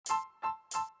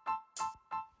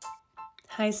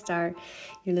Hi Star,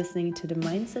 you're listening to the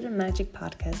Mindset and Magic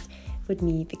podcast with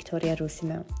me, Victoria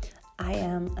Rusina. I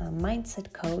am a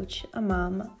mindset coach, a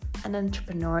mom, an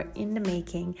entrepreneur in the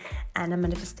making, and a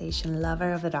manifestation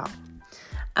lover of it all.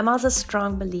 I'm also a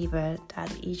strong believer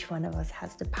that each one of us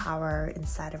has the power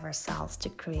inside of ourselves to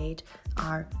create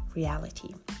our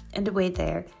reality. And the way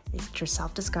there is through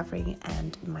self-discovery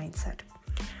and mindset.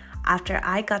 After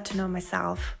I got to know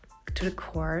myself to the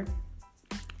core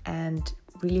and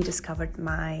really discovered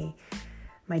my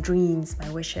dreams, my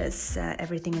wishes,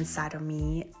 everything inside of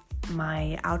me,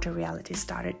 my outer reality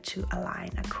started to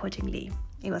align accordingly.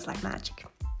 It was like magic.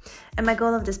 And my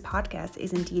goal of this podcast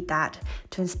is indeed that,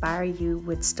 to inspire you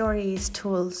with stories,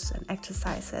 tools, and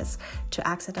exercises to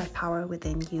access that power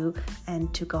within you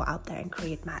and to go out there and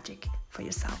create magic for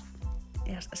yourself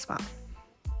as well.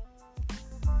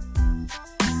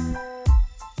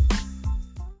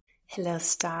 Hello,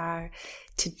 Star.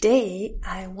 Today,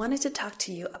 I wanted to talk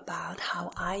to you about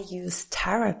how I use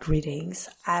tarot readings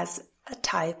as a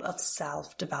type of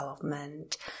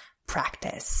self-development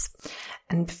practice.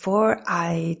 And before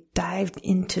I dive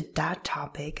into that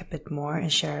topic a bit more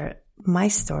and share my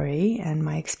story and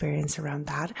my experience around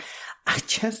that, I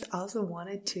just also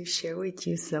wanted to share with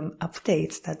you some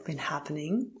updates that have been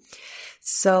happening.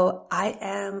 So I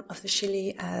am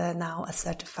officially now a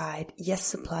certified Yes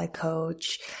Supply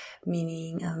coach,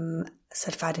 meaning I'm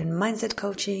certified in mindset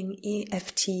coaching,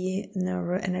 EFT,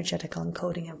 neuroenergetical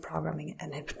encoding and programming,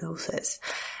 and hypnosis.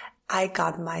 I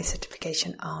got my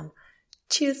certification on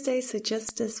Tuesday, so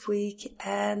just this week,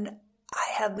 and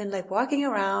I have been walking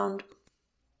around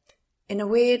in a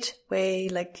weird way,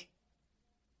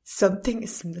 something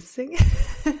is missing.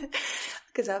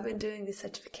 Because I've been doing the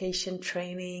certification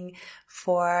training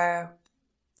for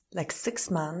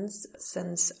 6 months,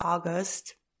 since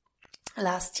August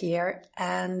last year.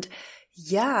 And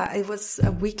yeah, it was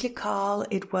a weekly call.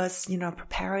 It was,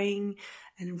 preparing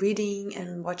and reading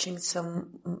and watching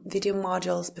some video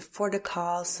modules before the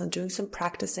call. So doing some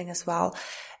practicing as well.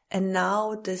 And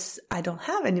now this, I don't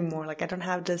have anymore. I don't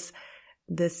have this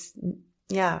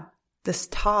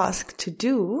task to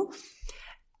do.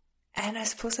 And I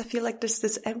suppose I feel like there's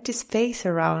this empty space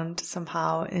around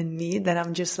somehow in me that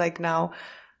I'm just now,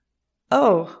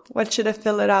 what should I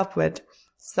fill it up with?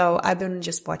 So I've been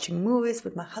just watching movies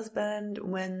with my husband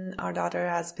when our daughter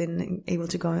has been able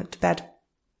to go to bed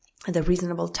at a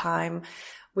reasonable time,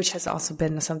 which has also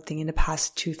been something in the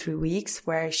past 2-3 weeks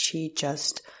where she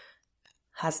just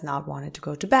has not wanted to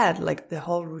go to bed. The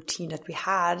whole routine that we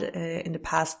had in the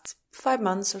past 5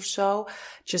 months or so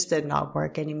just did not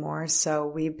work anymore. So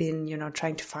we've been,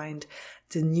 trying to find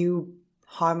the new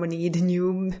harmony, the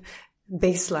new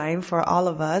baseline for all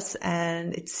of us.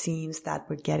 And it seems that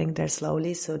we're getting there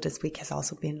slowly. So this week has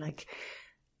also been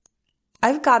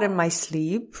I've gotten my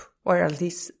sleep, or at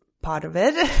least part of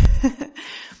it.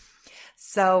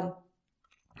 So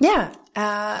yeah,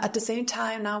 at the same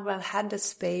time, now when I've had the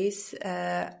space,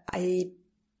 I've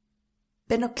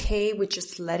been okay with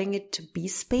just letting it to be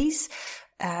space.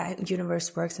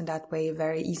 Universe works in that way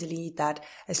very easily, that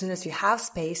as soon as you have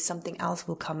space, something else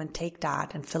will come and take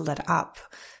that and fill that up.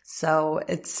 So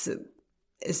it's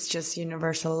just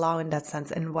universal law in that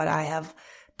sense. And what I have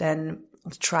then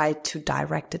tried to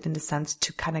direct it in the sense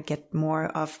to kind of get more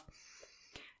of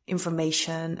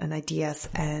information and ideas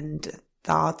and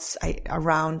thoughts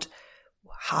around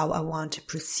how I want to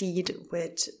proceed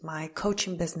with my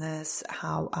coaching business,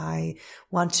 how I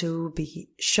want to be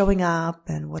showing up,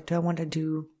 and what do I want to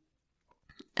do.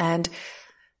 And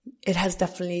it has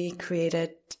definitely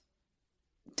created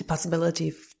the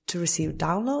possibility to receive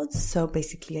downloads. So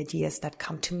basically ideas that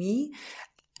come to me.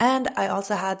 And I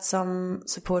also had some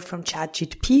support from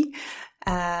ChatGPT.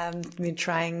 Been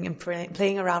trying and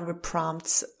playing around with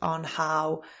prompts on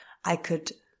how I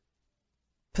could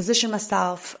position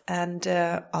myself, and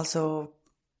also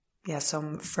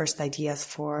some first ideas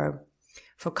for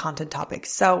content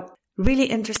topics. So really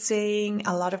interesting,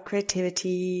 a lot of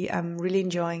creativity. I'm really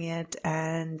enjoying it,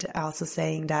 and also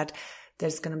saying that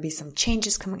there's going to be some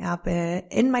changes coming up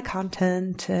in my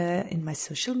content, in my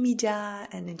social media,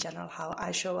 and in general how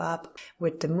I show up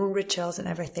with the moon rituals and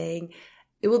everything.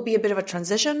 It will be a bit of a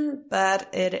transition,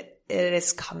 but it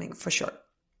is coming for sure.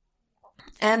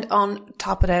 And on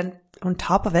top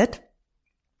of it,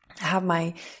 I have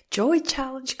my Joy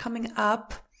Challenge coming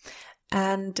up.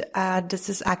 And this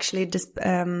is actually this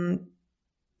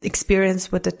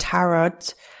experience with the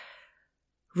tarot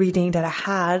reading that I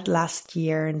had last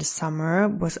year in the summer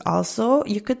was also,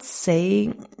 you could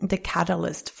say, the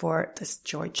catalyst for this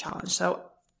Joy Challenge. So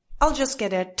I'll just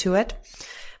get to it.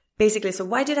 Basically, so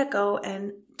why did I go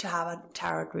and to have a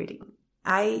tarot reading?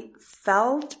 I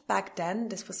felt back then,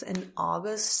 this was in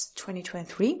August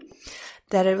 2023,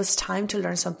 that it was time to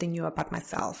learn something new about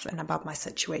myself and about my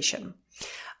situation.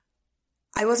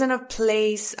 I was in a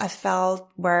place I felt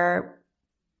where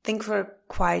things were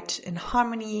quite in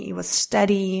harmony. It was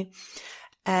steady.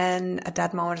 And at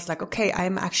that moment, it's like, okay,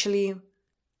 I'm actually,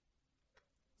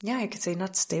 I could say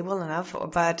not stable enough,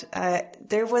 but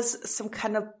there was some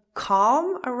kind of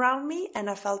calm around me. And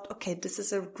I felt, okay, this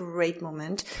is a great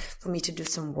moment for me to do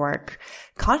some work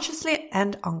consciously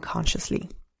and unconsciously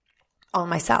on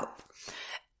myself.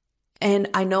 And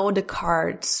I know the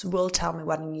cards will tell me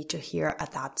what I need to hear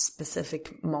at that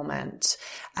specific moment,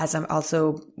 as I've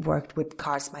also worked with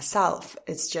cards myself.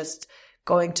 It's just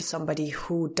going to somebody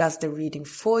who does the reading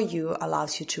for you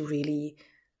allows you to really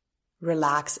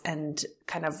relax and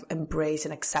kind of embrace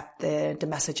and accept the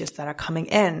messages that are coming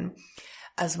in,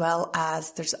 as well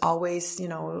as there's always,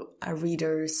 a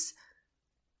reader's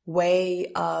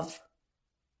way of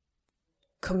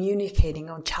communicating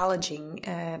or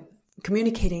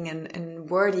communicating and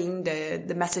wording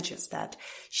the messages that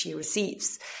she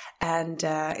receives. And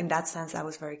in that sense, I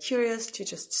was very curious to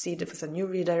just see if it was a new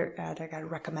reader that got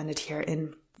recommended here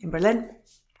in Berlin.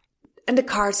 And the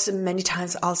cards many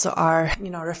times also are,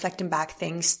 reflecting back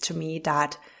things to me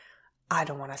that I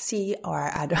don't want to see, or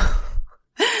I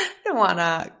don't want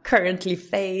to currently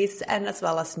face, and as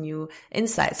well as new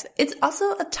insights. It's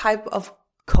also a type of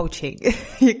coaching,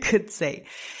 you could say.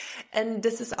 And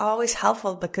this is always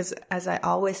helpful because, as I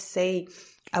always say,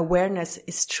 awareness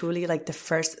is truly like the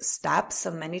first step.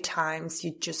 So many times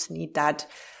you just need that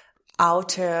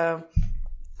outer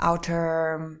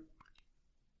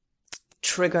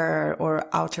trigger or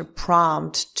outer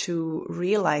prompt to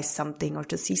realize something or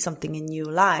to see something in new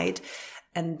light.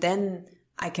 And then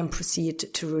I can proceed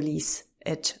to release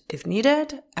it if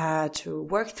needed, to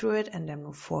work through it and then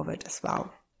move forward as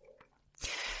well.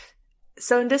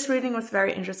 So in this reading was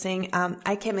very interesting.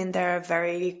 I came in there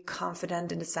very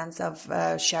confident in the sense of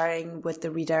sharing with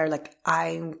the reader, like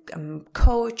I'm a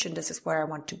coach and this is where I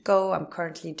want to go. I'm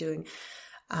currently doing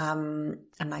a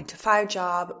 9-to-5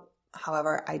 job.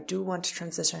 However, I do want to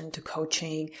transition to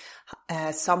coaching.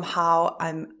 Somehow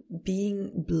I'm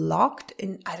being blocked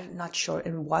I'm not sure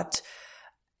in what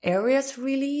areas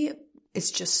really. It's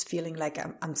just feeling like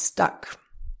I'm stuck.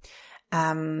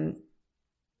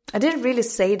 I didn't really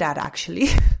say that actually.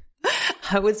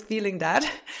 I was feeling that,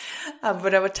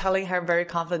 but I was telling her very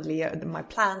confidently my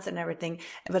plans and everything,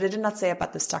 but I did not say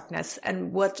about the stuckness.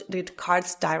 And what the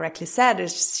cards directly said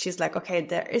is she's like, okay,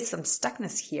 there is some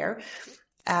stuckness here.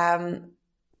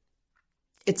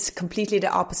 It's completely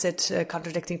the opposite,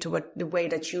 contradicting to the way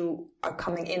that you are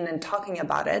coming in and talking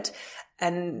about it.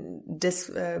 And this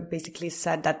basically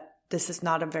said that this is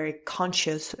not a very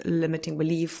conscious limiting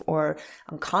belief or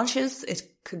unconscious. It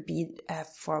could be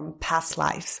from past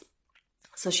lives.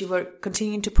 So she will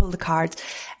continue to pull the cards,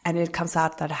 and it comes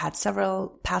out that I had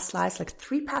several past lives, like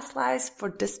 3 past lives for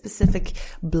this specific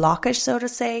blockage, so to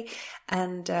say.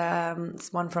 And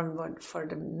it's one for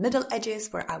the middle ages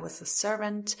where I was a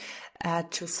servant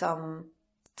to some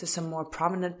more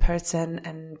prominent person,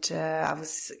 and I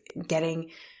was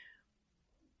getting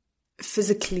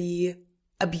physically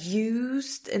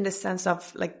abused in the sense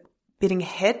of like being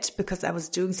hit because I was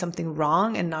doing something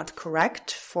wrong and not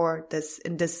correct for this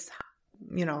in this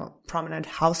prominent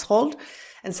household.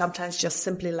 And sometimes just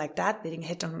simply like that, being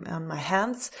hit on my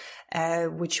hands,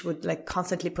 which would like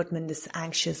constantly put me in this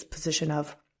anxious position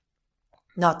of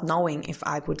not knowing if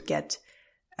I would get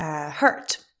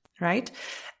hurt, right?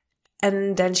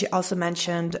 And then she also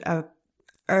mentioned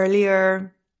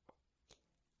earlier,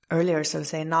 so to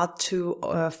say, not too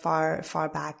far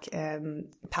back,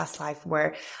 past life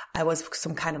where I was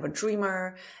some kind of a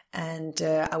dreamer, and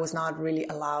I was not really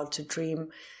allowed to dream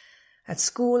at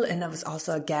school, and I was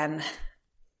also again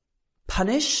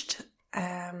punished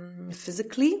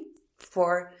physically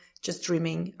for just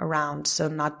dreaming around, so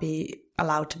not be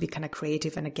allowed to be kind of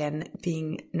creative, and again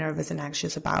being nervous and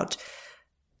anxious about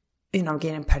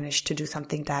getting punished to do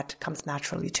something that comes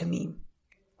naturally to me.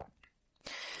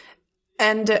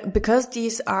 And because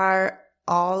these are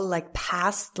all like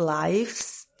past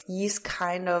lives, these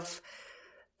kind of,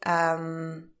 I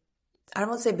don't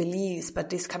want to say beliefs,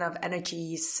 but these kind of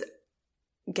energies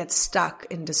get stuck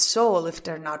in the soul if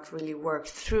they're not really worked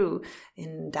through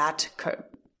in that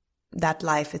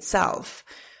life itself.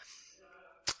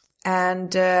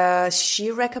 And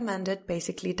she recommended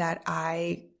basically that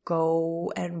I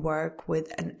go and work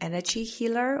with an energy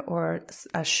healer or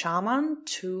a shaman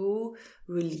to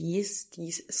release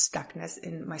these stuckness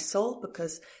in my soul,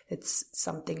 because it's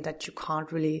something that you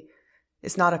can't really,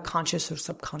 it's not a conscious or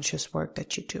subconscious work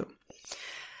that you do.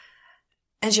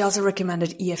 And she also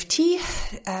recommended EFT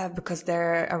because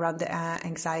they're around the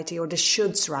anxiety, or the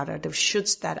shoulds rather, the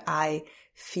shoulds that I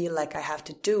feel like I have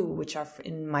to do, which are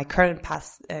in my current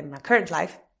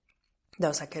life,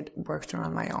 those I could work through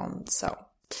on my own. So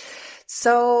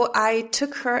I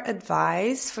took her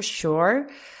advice for sure,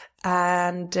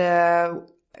 and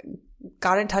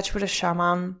got in touch with a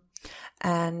shaman.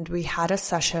 And we had a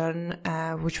session,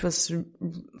 which was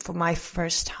for my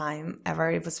first time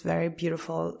ever. It was very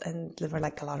beautiful, and there were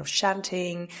like a lot of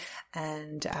chanting,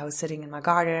 and I was sitting in my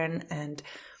garden and,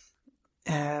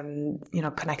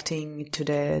 connecting to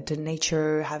the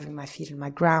nature, having my feet in my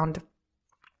ground.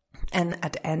 And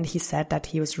at the end, he said that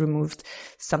he was removed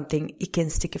something icky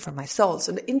and sticky from my soul.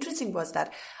 So the interesting was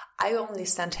that I only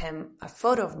sent him a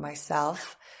photo of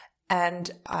myself,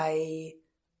 and I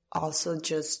also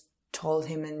just told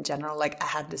him in general, like I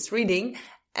had this reading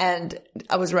and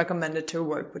I was recommended to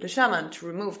work with a shaman to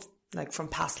remove like from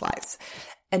past lives.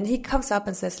 And he comes up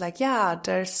and says like, yeah,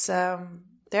 there's a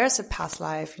past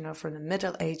life, from the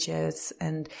Middle Ages.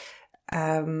 And,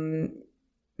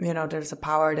 there's a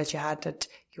power that you had that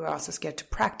you were also scared to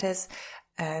practice.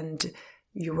 And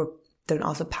you were then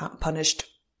also punished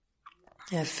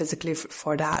physically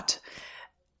for that.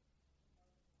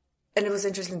 And it was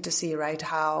interesting to see, right,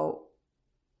 how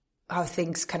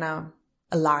things kind of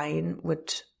align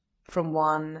from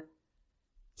one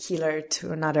healer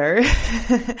to another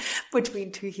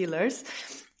between two healers.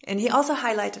 And he also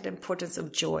highlighted the importance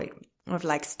of joy, of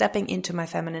like stepping into my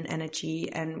feminine energy,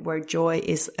 and where joy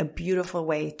is a beautiful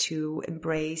way to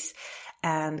embrace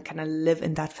and kind of live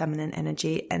in that feminine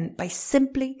energy, and by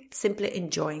simply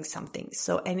enjoying something.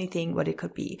 So anything, what it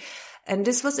could be. And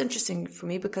this was interesting for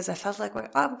me because I felt like, well,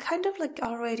 I'm kind of like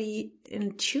already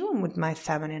in tune with my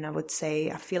feminine, I would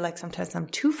say. I feel like sometimes I'm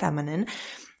too feminine.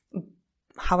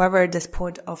 However, this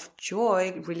point of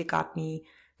joy really got me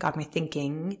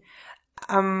thinking.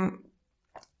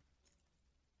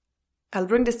 I'll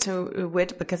bring this to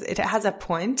wit because it has a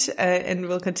point, and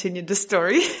we'll continue the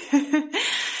story.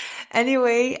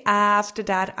 Anyway, after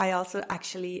that, I also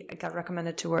actually got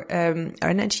recommended to work, an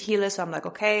energy healer. So I'm like,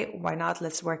 okay, why not?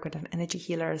 Let's work with an energy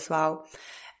healer as well.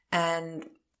 And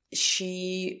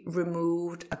she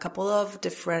removed a couple of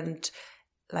different,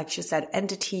 like she said,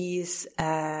 entities.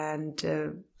 And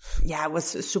I was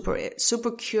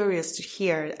super curious to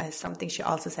hear something. She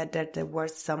also said that there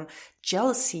was some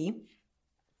jealousy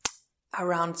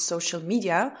around social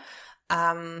media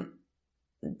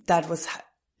that was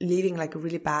leaving like a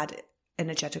really bad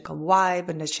energetical vibe,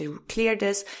 and that she cleared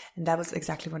this. And that was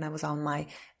exactly when I was on my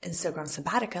Instagram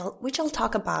sabbatical, which I'll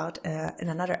talk about in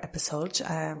another episode,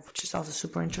 which is also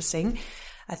super interesting,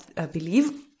 I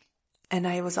believe. And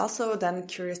I was also then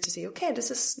curious to see, okay, this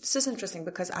is interesting,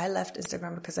 because I left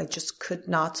Instagram because I just could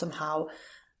not somehow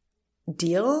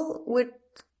deal with,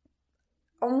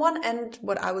 on one end,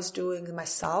 what I was doing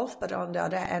myself, but on the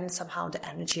other end, somehow the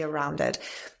energy around it.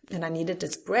 And I needed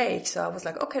this break. So I was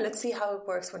like, okay, let's see how it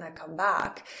works when I come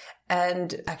back.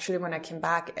 And actually, when I came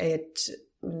back in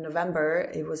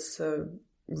November, it was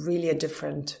really a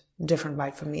different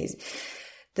vibe for me.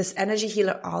 This energy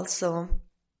healer also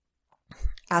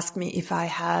asked me if I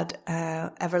had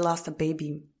ever lost a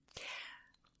baby.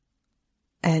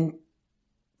 And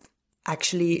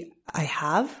actually, I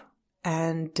have.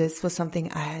 And this was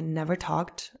something I had never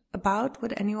talked about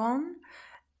with anyone.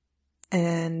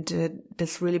 And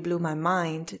this really blew my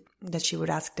mind that she would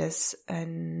ask this.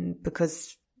 And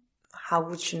because how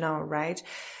would she know, right?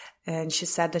 And she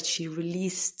said that she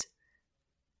released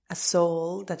a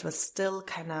soul that was still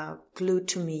kind of glued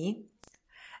to me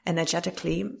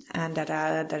energetically, and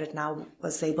that it now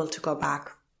was able to go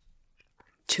back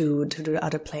to the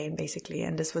other plane, basically.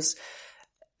 And this was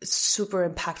super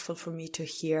impactful for me to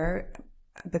hear,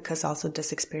 because also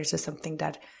this experience is something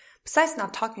that, besides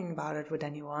not talking about it with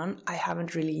anyone, I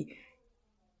haven't really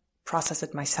processed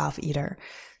it myself either.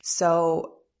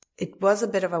 So it was a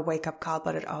bit of a wake-up call,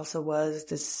 but it also was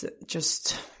this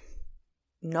just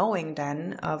knowing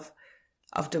then of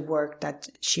the work that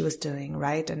she was doing,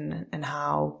 right? And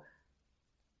how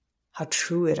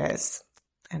true it is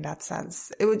in that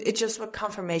sense. It just was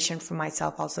confirmation for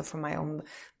myself, also for my own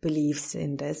beliefs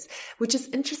in this, which is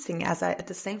interesting, as at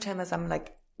the same time as I'm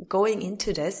like going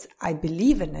into this, I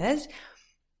believe in it.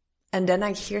 And then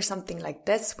I hear something like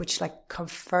this, which like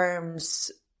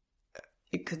confirms,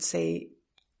 you could say,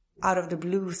 out of the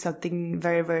blue, something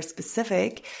very, very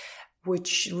specific,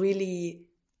 which really,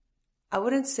 I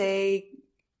wouldn't say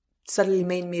suddenly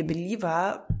made me a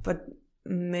believer, but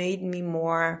made me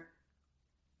more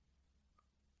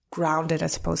grounded, I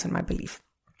suppose, in my belief.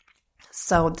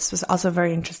 So this was also a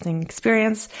very interesting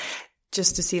experience.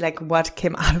 just to see like what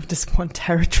came out of this one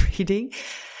tarot reading.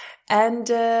 And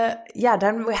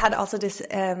then we had also this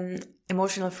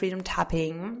emotional freedom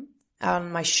tapping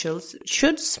on my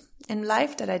shoulds in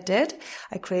life that I did.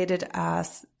 I created a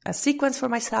sequence for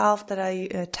myself that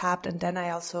I tapped, and then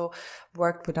I also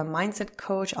worked with a mindset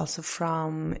coach, also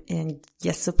from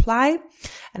Yes Supply,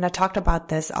 and I talked about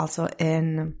this also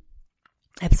in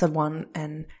episode 1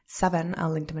 and 7.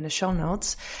 I'll link them in the show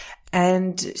notes.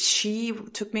 And she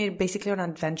took me basically on an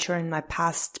adventure in my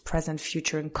past, present,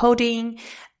 future encoding,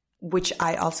 which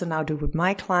I also now do with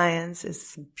my clients.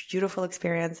 It's a beautiful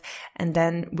experience. And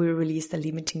then we released a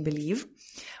limiting belief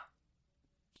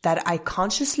that I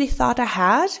consciously thought I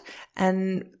had.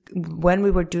 And when we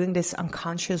were doing this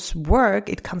unconscious work,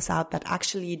 it comes out that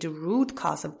actually the root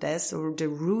cause of this, or the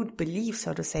root belief,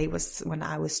 so to say, was when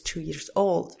I was 2 years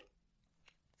old.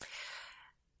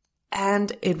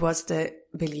 And it was the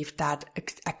belief that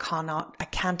I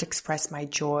can't express my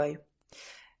joy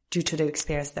due to the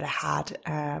experience that I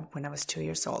had when I was 2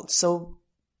 years old. So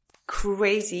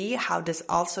crazy how this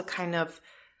also kind of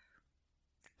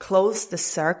closed the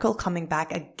circle, coming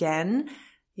back again,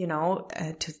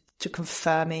 to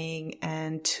confirming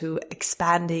and to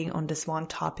expanding on this one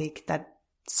topic that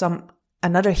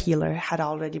another healer had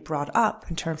already brought up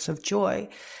in terms of joy.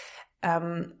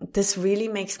 This really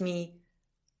makes me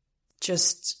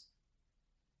just,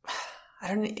 I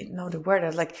don't know the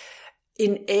word, like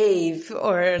in awe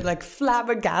or like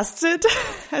flabbergasted,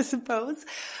 I suppose,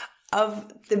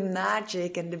 of the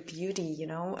magic and the beauty,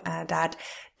 that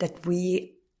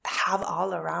we have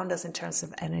all around us in terms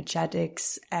of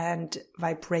energetics and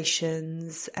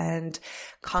vibrations and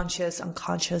conscious,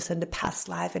 unconscious, and the past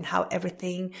life, and how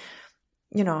everything,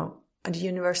 the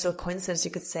universal coincidence, you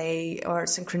could say, or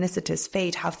synchronicities,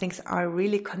 fate, how things are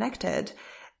really connected.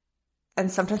 And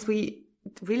sometimes we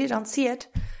really don't see it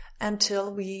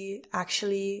until we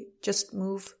actually just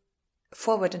move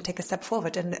forward and take a step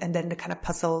forward, and then the kind of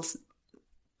puzzle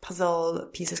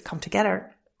pieces come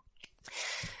together.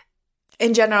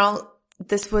 In general,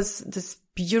 this was this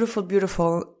beautiful,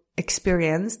 beautiful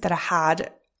experience that I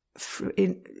had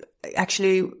in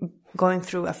actually going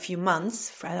through a few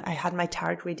months. I had my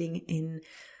tarot reading in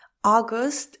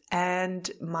August and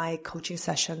my coaching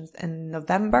sessions in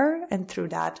November, and through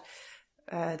that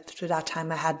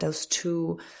time I had those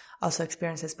two also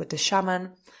experiences with the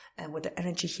shaman and with the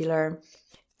energy healer.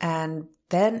 And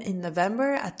then in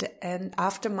November, at the end,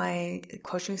 after my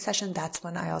coaching session, that's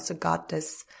when I also got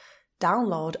this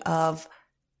download of,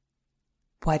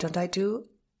 why don't I do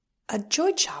a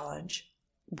joy challenge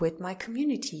with my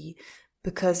community?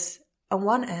 Because on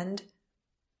one end,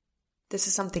 this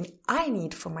is something I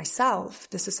need for myself.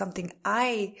 This is something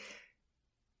I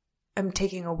am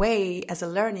taking away as a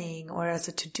learning or as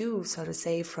a to-do, so to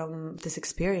say, from this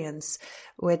experience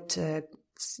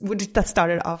that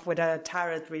started off with a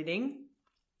tarot reading,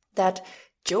 that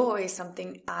joy is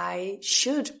something I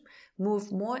should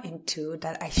move more into,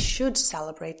 that I should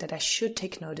celebrate, that I should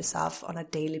take notice of on a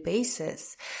daily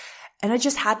basis. And I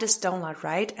just had this download,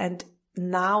 right? And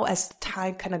now as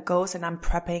time kind of goes and I'm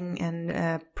prepping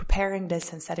and preparing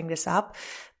this and setting this up,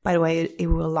 by the way, it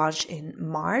will launch in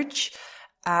March.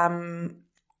 Other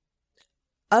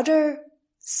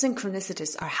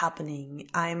synchronicities are happening.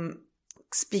 I'm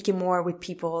speaking more with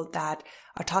people that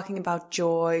are talking about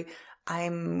joy.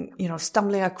 I'm,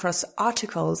 stumbling across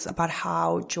articles about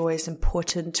how joy is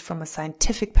important from a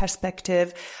scientific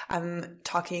perspective. I'm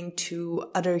talking to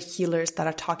other healers that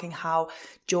are talking how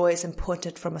joy is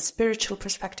important from a spiritual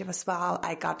perspective as well.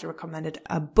 I got recommended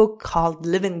a book called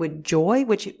Living with Joy,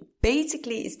 which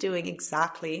basically is doing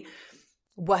exactly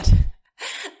what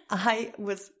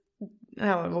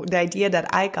the idea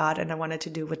that I got and I wanted to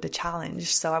do with the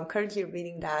challenge. So I'm currently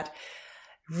reading that.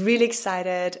 Really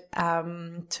excited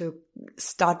to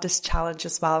start this challenge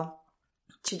as well,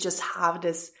 to just have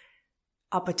this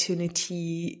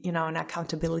opportunity, and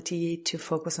accountability to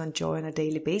focus on joy on a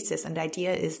daily basis. And the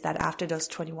idea is that after those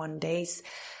 21 days,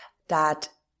 that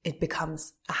it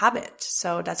becomes a habit.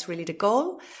 So that's really the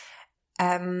goal.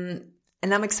 And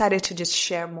I'm excited to just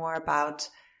share more about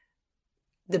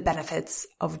the benefits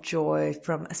of joy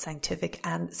from a scientific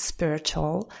and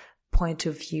spiritual point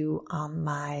of view on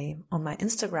my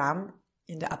Instagram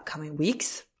in the upcoming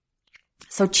weeks.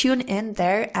 So tune in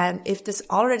there. And if this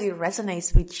already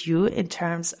resonates with you in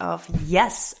terms of,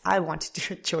 yes, I want to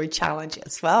do a joy challenge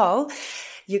as well,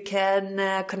 you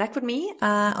can connect with me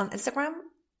on Instagram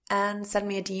and send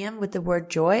me a DM with the word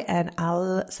joy, and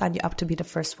I'll sign you up to be the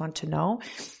first one to know.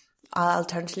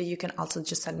 Alternatively, you can also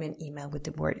just send me an email with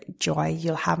the word joy.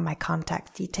 You'll have my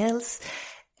contact details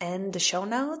in the show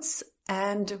notes.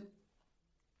 And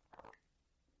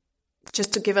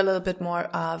just to give a little bit more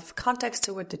of context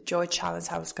to what the Joy Challenge,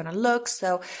 how it's going to look.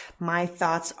 So my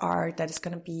thoughts are that it's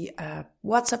going to be a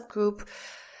WhatsApp group,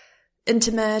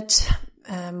 intimate,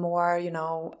 more,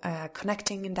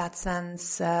 connecting in that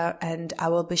sense. And I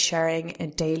will be sharing a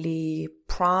daily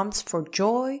prompts for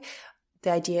joy.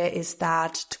 The idea is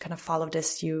that to kind of follow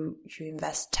this, you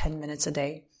invest 10 minutes a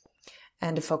day.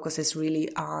 And the focus is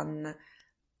really on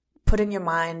putting your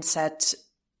mindset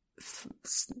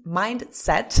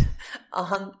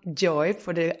on joy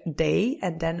for the day,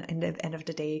 and then in the end of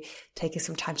the day taking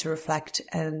some time to reflect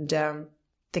and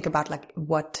think about like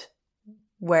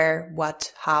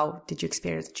how did you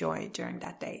experience joy during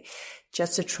that day,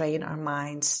 just to train our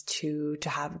minds to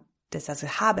have this as a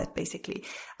habit. Basically,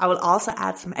 I will also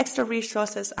add some extra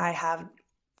resources. I have,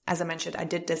 as I mentioned, I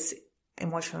did this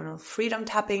emotional freedom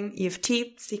tapping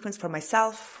EFT sequence for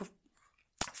myself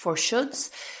for shoulds,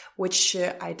 which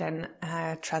I then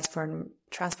transformed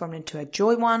into a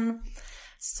joy one.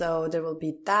 So there will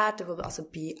be that. There will also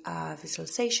be a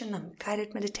visualization, a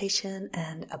guided meditation,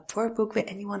 and a workbook for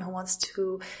anyone who wants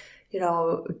to,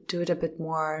 do it a bit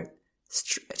more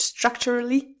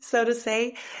structurally, so to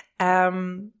say.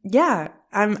 I'm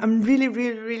really,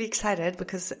 really, really excited,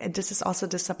 because this is also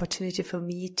this opportunity for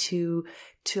me to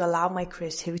allow my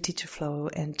creativity to flow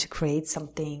and to create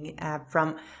something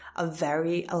from a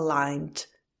very aligned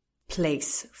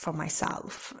place for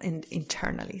myself and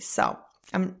internally. So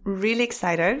I'm really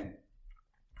excited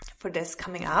for this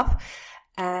coming up.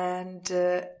 And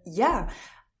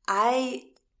I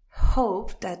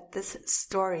hope that this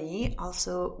story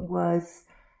also was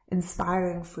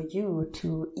inspiring for you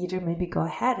to either maybe go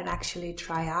ahead and actually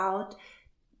try out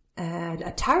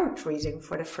a tarot reading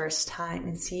for the first time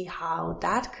and see how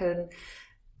that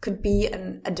could be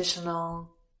an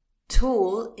additional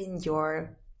tool in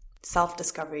your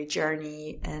self-discovery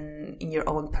journey and in your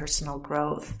own personal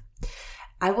growth.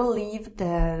 I will leave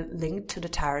the link to the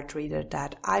tarot reader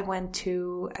that I went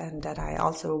to and that I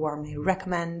also warmly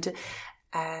recommend.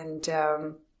 And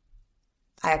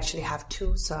I actually have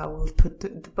two, so I will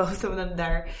put both of them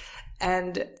there.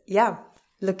 And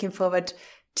looking forward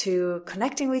to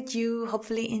connecting with you,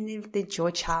 hopefully in the Joy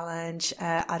Challenge.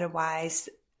 Otherwise,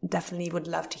 definitely would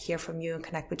love to hear from you and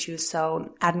connect with you.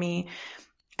 So add me.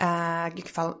 You can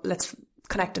follow. Let's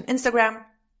connect on Instagram.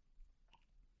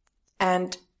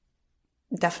 And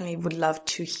definitely would love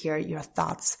to hear your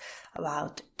thoughts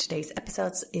about today's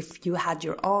episodes. If you had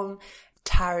your own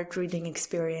tarot reading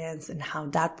experience and how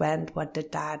that went, what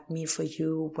did that mean for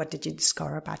you? What did you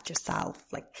discover about yourself?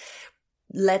 Like,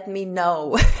 let me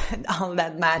know all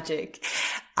that magic.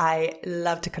 I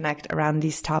love to connect around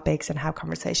these topics and have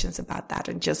conversations about that,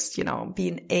 and just, be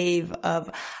in awe of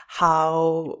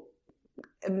how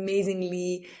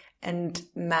amazingly and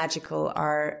magical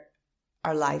our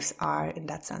lives are in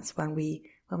that sense when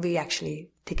we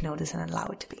actually take notice and allow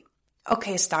it to be.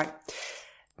 Okay, start.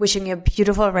 Wishing you a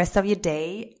beautiful rest of your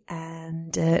day,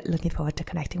 and looking forward to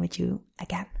connecting with you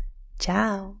again.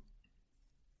 Ciao.